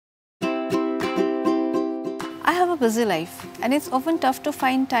I have a busy life and it's often tough to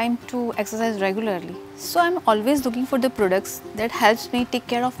find time to exercise regularly. So I'm always looking for the products that helps me take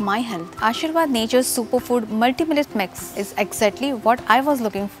care of my health. Aashirvaad Nature's Superfood Multi Millet Mix is exactly what I was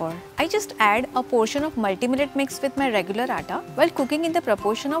looking for. I just add a portion of multi millet mix with my regular atta while cooking in the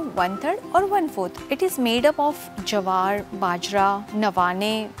proportion of 1/3 or 1/4. It is made up of jawar, bajra,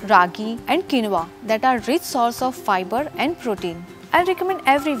 navane, ragi and quinoa that are rich source of fiber and protein. I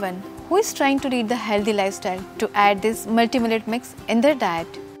recommend everyone who is trying to lead the healthy lifestyle to add this multi millet mix in their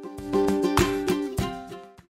diet.